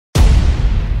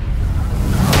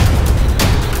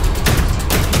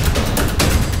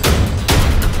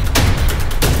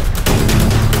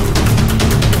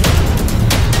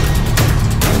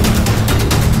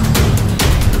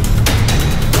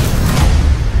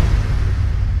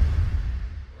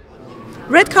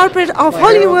red carpet of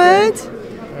Hollywood.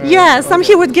 Yes, I'm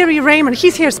here with Gary Raymond.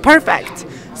 He's here, it's perfect.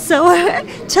 So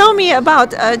tell me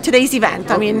about today's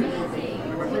event. I mean,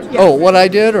 oh, what I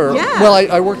did, or yeah. Well,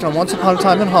 I worked on Once Upon a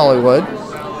Time in Hollywood.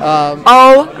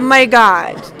 Oh my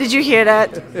God! Did you hear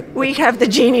that? We have the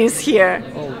genius here.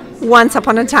 Once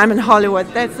Upon a Time in Hollywood.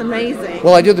 That's amazing.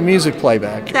 Well, I did the music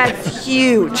playback. That's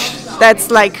huge.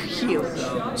 That's like huge.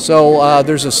 So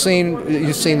there's a scene,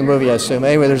 you've seen the movie, I assume.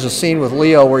 Anyway, there's a scene with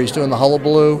Leo where he's doing the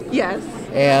hullabaloo. Yes.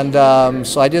 And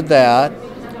so I did that.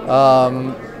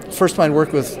 First time I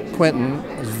worked with Quentin,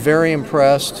 I was very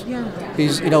impressed. Yeah.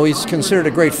 He's considered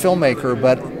a great filmmaker,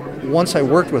 but once I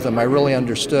worked with him, I really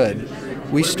understood.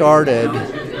 We started,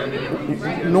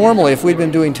 normally if we'd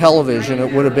been doing television,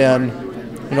 it would have been,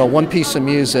 one piece of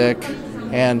music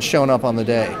and shown up on the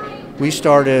day. We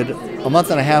started a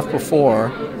month and a half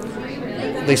before.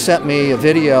 They sent me a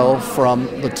video from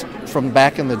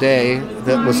back in the day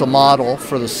that was a model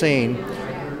for the scene.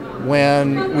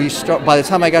 When we by the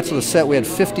time I got to the set, we had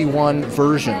 51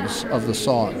 versions of the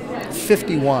song.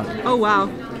 51. Oh wow!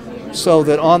 So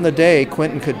that on the day,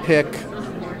 Quentin could pick,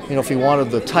 if he wanted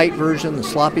the tight version, the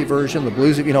sloppy version, the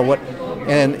bluesy,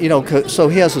 and so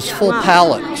he has this full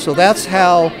palette. So that's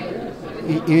how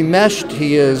enmeshed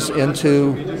he is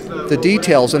into the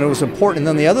details, and it was important. And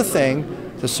then the other thing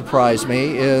that surprised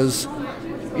me is,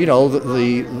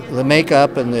 the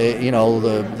makeup and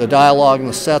the dialogue and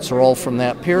the sets are all from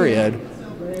that period,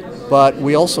 but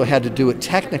we also had to do it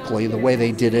technically the way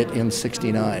they did it in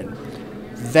 '69.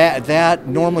 That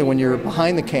normally when you're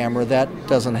behind the camera, that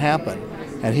doesn't happen,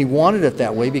 and he wanted it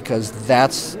that way because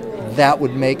that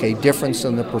would make a difference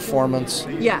in the performance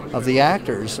of the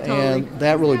actors, and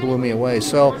that really blew me away.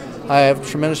 So I have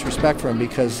tremendous respect for him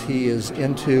because he is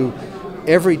into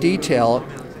every detail,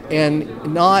 and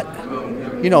not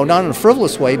in a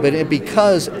frivolous way, but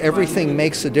because everything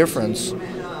makes a difference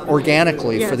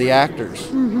organically for the actors.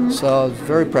 So I was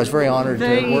very impressed, very honored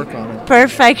to work on it.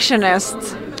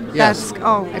 Perfectionist. Yes,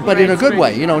 but great, in a good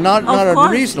way, not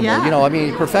unreasonable. Yeah. I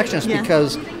mean, perfectionist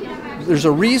because there's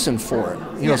a reason for it.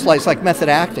 It's like method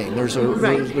acting. There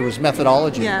was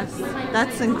methodology. Yes,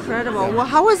 that's incredible. Well,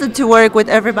 how was it to work with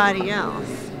everybody else?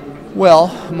 Well,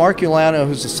 Mark Ulano,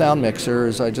 who's the sound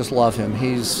mixer, I just love him.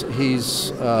 He's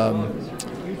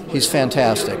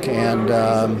fantastic, and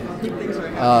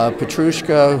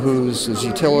Petrushka, who's his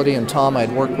utility, and Tom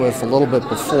I'd worked with a little bit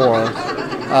before.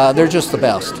 They're just the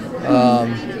best.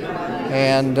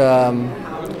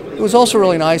 It was also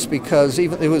really nice because it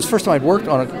was the first time I'd worked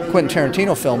on a Quentin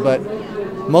Tarantino film, but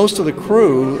most of the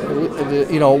crew,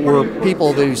 were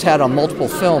people that he's had on multiple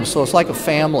films, so it's like a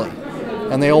family.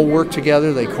 And they all work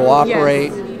together, they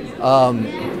cooperate. Yes.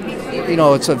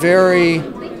 It's a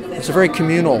very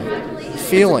communal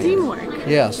feeling. It's teamwork.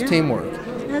 Yes, teamwork.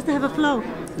 It has to have a flow.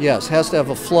 Yes, it has to have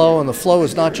a flow, and the flow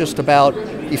is not just about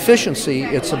efficiency,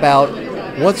 it's about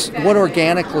what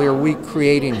organically are we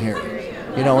creating here?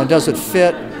 And does it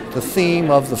fit the theme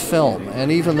of the film? And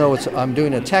even though I'm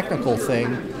doing a technical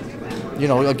thing,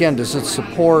 again, does it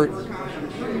support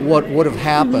what would have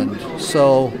happened?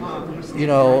 So,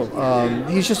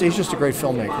 he's just a great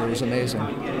filmmaker. He's amazing.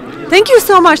 Thank you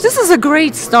so much. This is a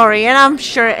great story, and I'm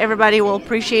sure everybody will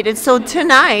appreciate it. So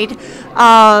tonight,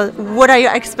 what are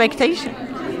your expectations?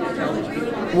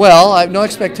 Well, I have no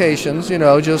expectations,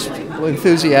 just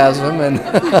enthusiasm and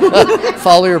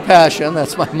follow your passion.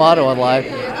 That's my motto in life.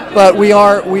 But we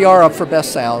are up for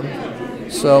Best Sound,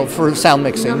 so for sound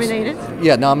mixing. Nominated?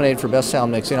 Yeah, nominated for Best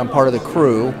Sound Mixing. I'm part of the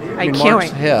crew. I can't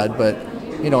Mark's wait. head, but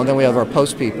and then we have our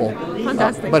post people.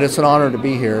 Fantastic. But it's an honor to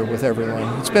be here with everyone.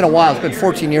 It's been a while. It's been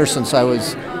 14 years since I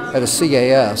was at a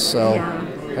CAS, so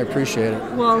I appreciate it.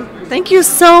 Well, thank you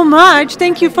so much.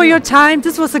 Thank you for your time.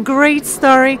 This was a great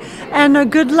story,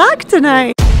 and good luck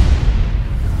tonight.